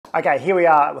Okay, here we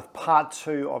are with part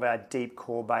 2 of our deep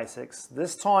core basics.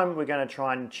 This time we're going to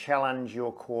try and challenge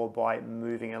your core by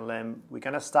moving a limb. We're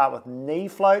going to start with knee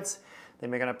floats,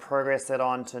 then we're going to progress that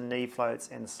on to knee floats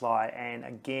and slide. And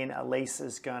again, Elise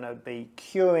is going to be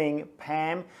cueing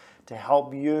Pam to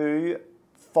help you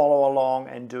follow along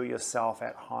and do it yourself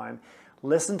at home.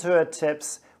 Listen to her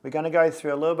tips. We're going to go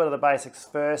through a little bit of the basics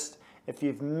first. If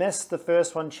you've missed the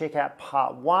first one, check out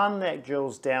part 1 that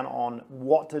drills down on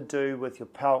what to do with your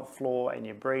pelvic floor and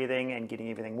your breathing and getting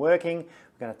everything working.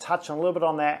 We're going to touch on a little bit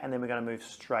on that, and then we're going to move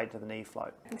straight to the knee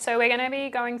float. So we're going to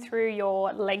be going through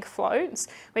your leg floats,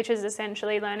 which is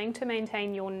essentially learning to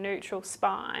maintain your neutral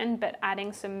spine, but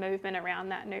adding some movement around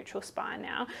that neutral spine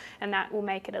now, and that will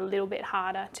make it a little bit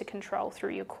harder to control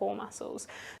through your core muscles. So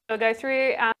we'll go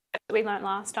through that we learned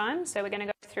last time. So we're going to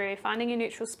go through finding your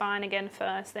neutral spine again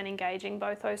first, then engaging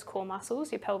both those core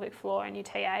muscles, your pelvic floor and your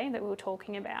TA that we were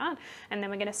talking about, and then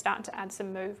we're going to start to add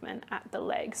some movement at the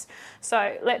legs.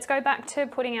 So let's go back to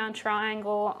putting our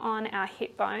triangle on our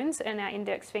hip bones and our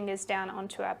index fingers down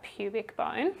onto our pubic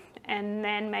bone, and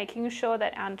then making sure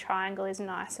that our triangle is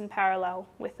nice and parallel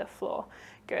with the floor.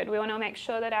 Good. We want to make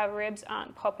sure that our ribs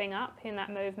aren't popping up in that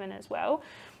movement as well.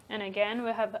 And again,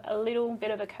 we have a little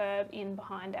bit of a curve in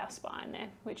behind our spine there,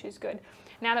 which is good.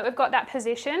 Now that we've got that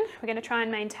position, we're going to try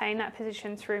and maintain that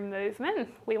position through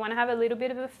movement. We want to have a little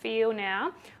bit of a feel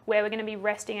now where we're going to be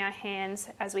resting our hands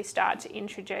as we start to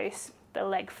introduce the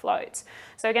leg floats.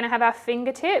 So we're going to have our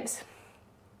fingertips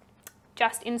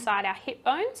just inside our hip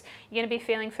bones. You're going to be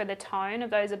feeling for the tone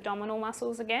of those abdominal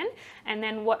muscles again. And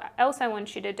then what else I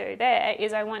want you to do there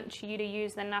is I want you to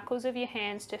use the knuckles of your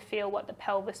hands to feel what the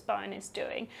pelvis bone is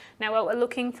doing. Now what we're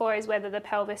looking for is whether the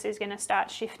pelvis is going to start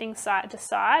shifting side to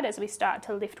side as we start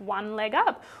to lift one leg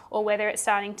up, or whether it's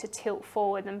starting to tilt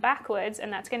forward and backwards,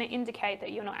 and that's going to indicate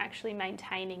that you're not actually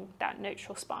maintaining that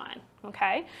neutral spine.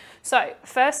 Okay, so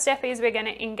first step is we're going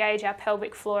to engage our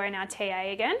pelvic floor and our TA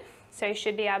again. So you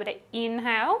should be able to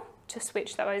inhale to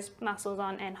switch those muscles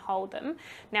on and hold them.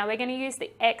 Now we're going to use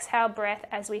the exhale breath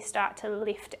as we start to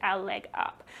lift our leg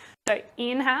up. So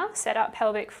inhale, set up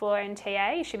pelvic floor and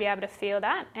TA, you should be able to feel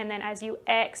that. And then as you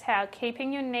exhale,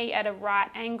 keeping your knee at a right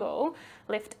angle,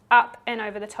 lift up and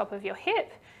over the top of your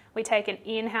hip. We take an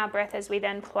inhale breath as we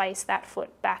then place that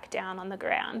foot back down on the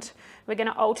ground. We're going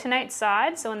to alternate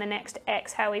sides. So on the next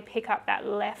exhale, we pick up that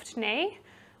left knee,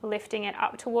 lifting it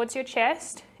up towards your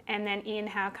chest, and then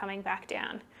inhale, coming back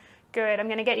down. Good. I'm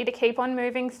going to get you to keep on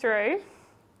moving through.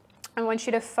 I want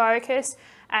you to focus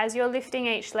as you're lifting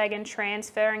each leg and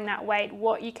transferring that weight,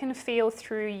 what you can feel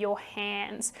through your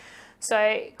hands.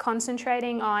 So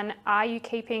concentrating on, are you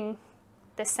keeping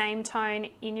the same tone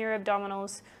in your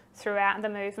abdominals throughout the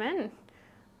movement?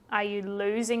 Are you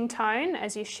losing tone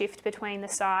as you shift between the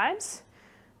sides?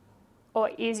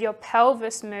 Or is your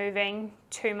pelvis moving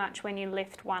too much when you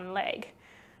lift one leg,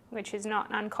 which is not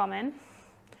uncommon?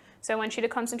 So I want you to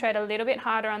concentrate a little bit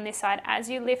harder on this side. As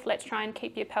you lift, let's try and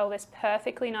keep your pelvis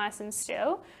perfectly nice and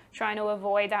still, trying to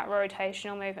avoid that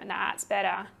rotational movement. That's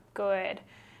better. Good.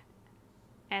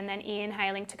 And then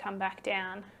inhaling to come back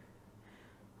down.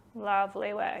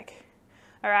 Lovely work.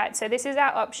 All right, so this is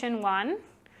our option 1.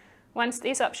 Once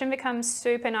this option becomes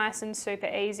super nice and super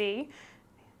easy,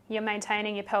 you're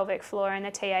maintaining your pelvic floor and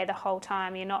the TA the whole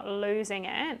time. You're not losing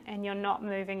it, and you're not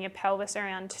moving your pelvis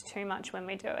around too much when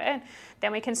we do it.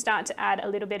 Then we can start to add a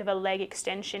little bit of a leg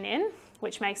extension in,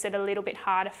 which makes it a little bit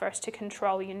harder for us to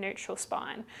control your neutral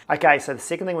spine. Okay, so the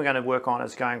second thing we're going to work on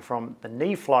is going from the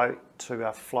knee float to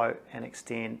a float and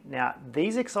extend. Now,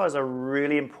 these exercises are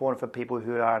really important for people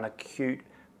who are in acute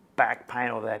back pain,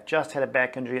 or they've just had a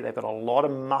back injury, they've got a lot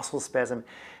of muscle spasm.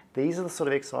 These are the sort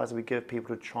of exercises we give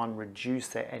people to try and reduce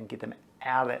that and get them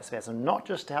out of that spasm, not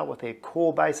just to help with their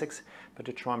core basics, but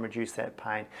to try and reduce that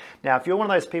pain. Now, if you're one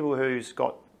of those people who's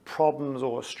got problems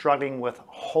or struggling with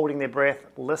holding their breath,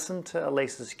 listen to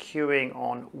Elise's cueing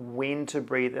on when to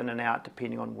breathe in and out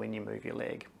depending on when you move your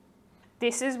leg.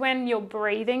 This is when your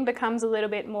breathing becomes a little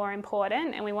bit more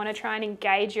important, and we want to try and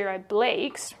engage your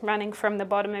obliques running from the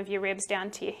bottom of your ribs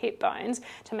down to your hip bones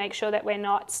to make sure that we're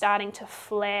not starting to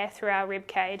flare through our rib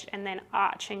cage and then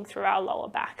arching through our lower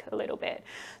back a little bit.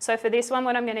 So for this one,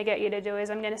 what I'm going to get you to do is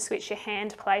I'm going to switch your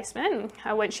hand placement.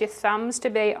 I want your thumbs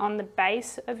to be on the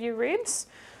base of your ribs,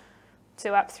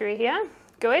 so up through here.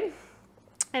 Good.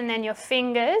 And then your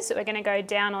fingers, we're going to go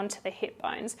down onto the hip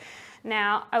bones.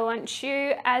 Now, I want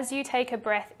you, as you take a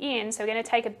breath in, so we're going to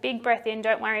take a big breath in,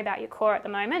 don't worry about your core at the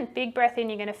moment. Big breath in,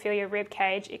 you're going to feel your rib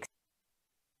cage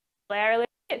flare a little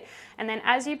And then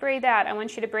as you breathe out, I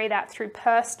want you to breathe out through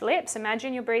pursed lips.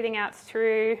 Imagine you're breathing out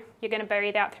through, you're going to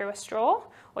breathe out through a straw,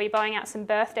 or you're blowing out some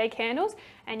birthday candles,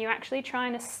 and you're actually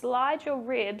trying to slide your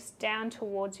ribs down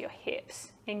towards your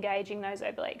hips, engaging those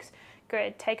obliques.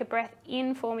 Good. Take a breath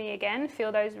in for me again.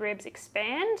 Feel those ribs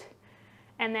expand.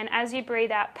 And then as you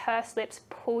breathe out, pursed lips,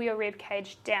 pull your rib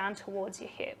cage down towards your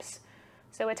hips.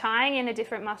 So we're tying in a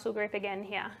different muscle group again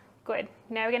here. Good.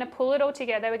 Now we're going to pull it all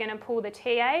together. We're going to pull the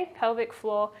TA, pelvic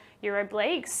floor, your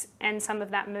obliques, and some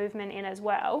of that movement in as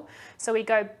well. So we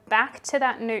go back to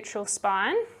that neutral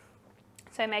spine.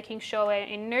 So making sure we're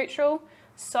in neutral,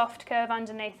 soft curve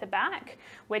underneath the back.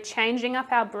 We're changing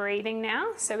up our breathing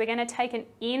now. So we're going to take an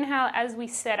inhale as we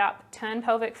set up, turn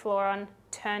pelvic floor on,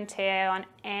 turn TA on,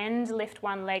 and lift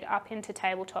one leg up into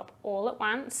tabletop all at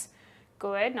once.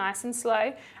 Good, nice and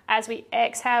slow. As we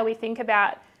exhale, we think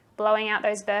about blowing out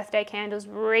those birthday candles,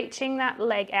 reaching that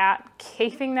leg out,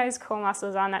 keeping those core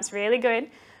muscles on. That's really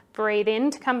good. Breathe in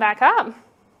to come back up.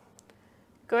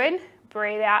 Good.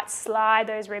 Breathe out, slide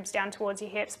those ribs down towards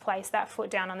your hips, place that foot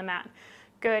down on the mat.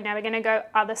 Good. Now we're going to go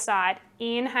other side.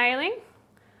 Inhaling,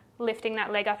 lifting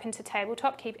that leg up into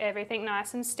tabletop. Keep everything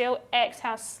nice and still.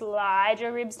 Exhale, slide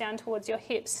your ribs down towards your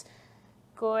hips.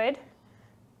 Good.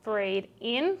 Breathe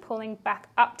in, pulling back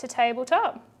up to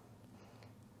tabletop.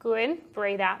 Good.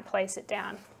 Breathe out, place it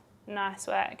down. Nice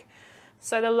work.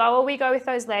 So the lower we go with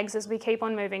those legs as we keep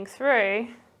on moving through,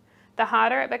 the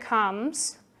harder it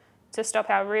becomes to stop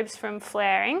our ribs from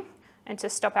flaring and to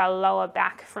stop our lower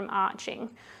back from arching.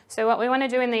 So what we want to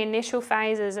do in the initial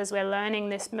phases as we're learning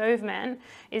this movement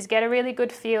is get a really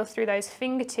good feel through those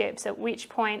fingertips, at which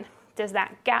point does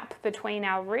that gap between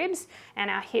our ribs and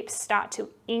our hips start to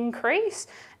increase,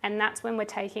 and that's when we're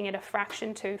taking it a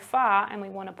fraction too far and we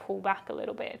want to pull back a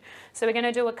little bit. So we're going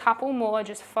to do a couple more,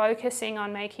 just focusing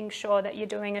on making sure that you're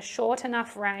doing a short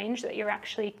enough range that you're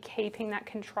actually keeping that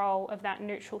control of that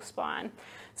neutral spine.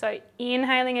 So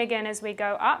inhaling again as we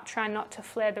go up, try not to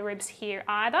flare the ribs here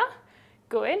either.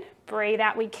 Good. Breathe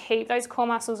out. We keep those core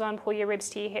muscles on, pull your ribs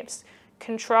to your hips.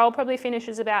 Control probably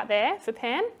finishes about there for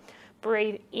Pam.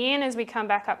 Breathe in as we come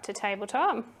back up to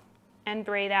tabletop, and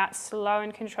breathe out, slow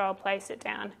and control, place it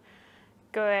down.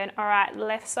 Good. All right,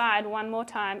 left side, one more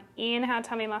time. Inhale,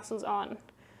 tummy muscles on.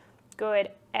 Good.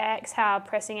 Exhale,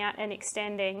 pressing out and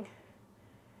extending.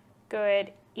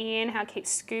 Good. Inhale, keep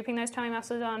scooping those tummy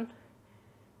muscles on.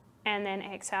 And then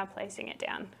exhale, placing it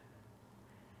down.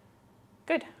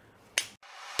 Good.